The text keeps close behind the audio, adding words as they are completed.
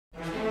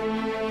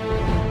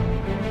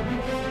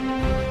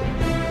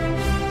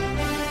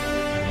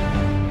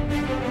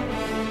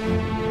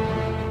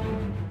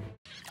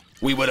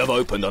We would have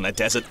opened on a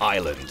desert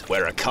island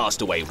where a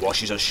castaway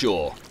washes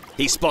ashore.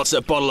 He spots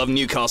a bottle of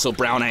Newcastle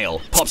brown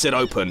ale, pops it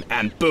open,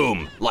 and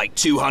boom, like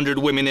 200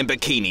 women in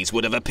bikinis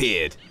would have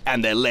appeared.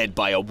 And they're led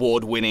by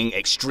award-winning,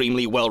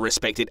 extremely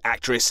well-respected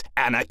actress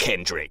Anna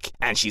Kendrick.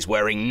 And she's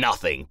wearing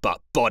nothing but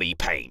body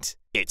paint.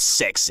 It's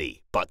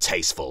sexy, but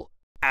tasteful.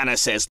 Anna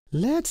says,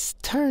 "Let's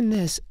turn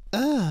this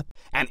up."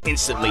 And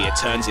instantly it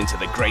turns into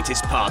the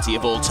greatest party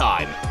of all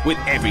time, with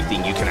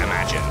everything you can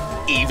imagine.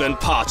 Even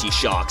party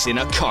sharks in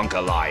a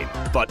conga line.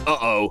 But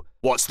uh-oh,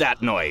 what's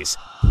that noise?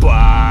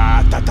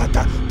 Bwah, da, da,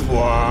 da,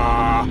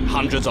 bwah.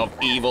 Hundreds of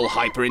evil,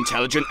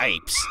 hyper-intelligent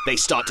apes. They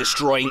start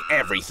destroying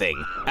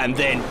everything. And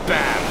then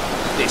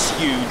bam! This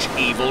huge,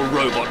 evil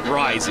robot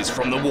rises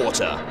from the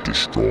water.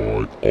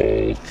 Destroy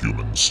all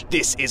humans.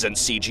 This isn't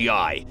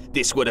CGI.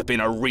 This would have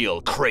been a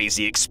real,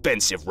 crazy,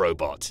 expensive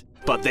robot.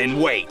 But then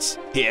wait,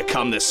 here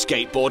come the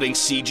skateboarding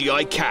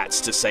CGI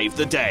cats to save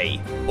the day.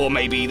 Or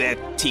maybe they're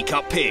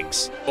teacup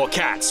pigs. Or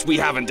cats, we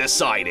haven't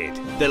decided.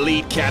 The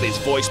lead cat is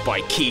voiced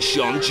by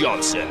Keyshawn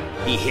Johnson.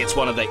 He hits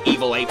one of the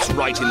evil apes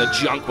right in the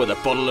junk with a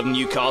bottle of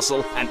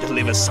Newcastle and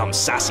delivers some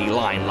sassy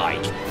line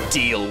like,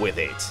 "Deal with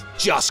it."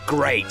 Just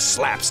great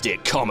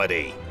slapstick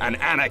comedy. And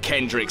Anna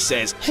Kendrick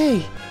says,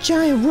 "Hey,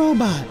 giant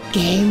robot,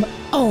 game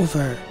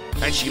over."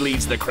 And she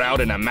leads the crowd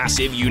in a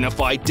massive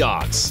unified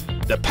dance.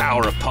 The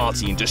power of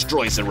partying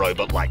destroys the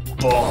robot like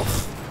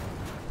boff.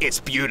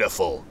 It's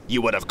beautiful.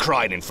 You would have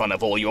cried in front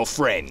of all your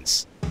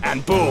friends.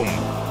 And boom,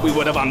 we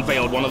would have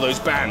unveiled one of those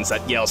bands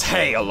that yells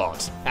 "hey" a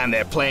lot. And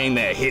they're playing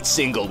their hit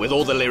single with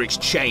all the lyrics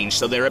changed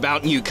so they're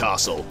about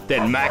Newcastle.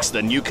 Then Max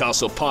the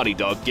Newcastle party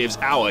dog gives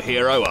our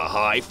hero a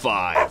high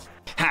five.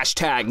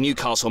 Hashtag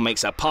Newcastle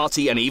makes a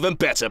party an even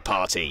better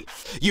party.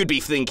 You'd be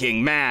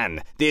thinking,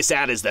 man, this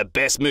ad is the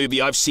best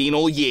movie I've seen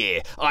all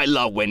year. I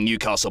love when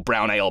Newcastle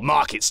Brown Ale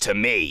markets to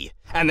me.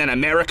 And then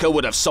America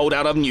would have sold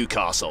out of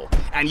Newcastle.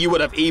 And you would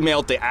have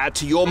emailed the ad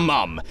to your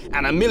mum.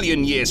 And a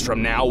million years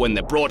from now, when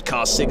the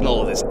broadcast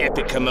signal of this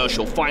epic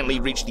commercial finally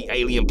reached the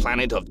alien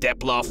planet of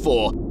Deplar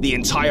 4, the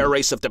entire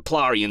race of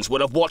Deplarians would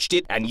have watched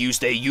it and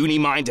used their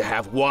uni-mind to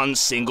have one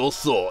single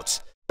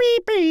thought.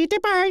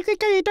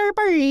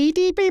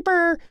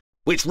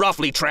 Which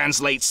roughly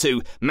translates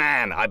to,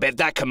 man, I bet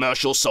that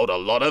commercial sold a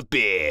lot of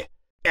beer.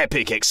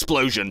 Epic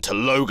explosion to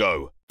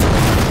logo.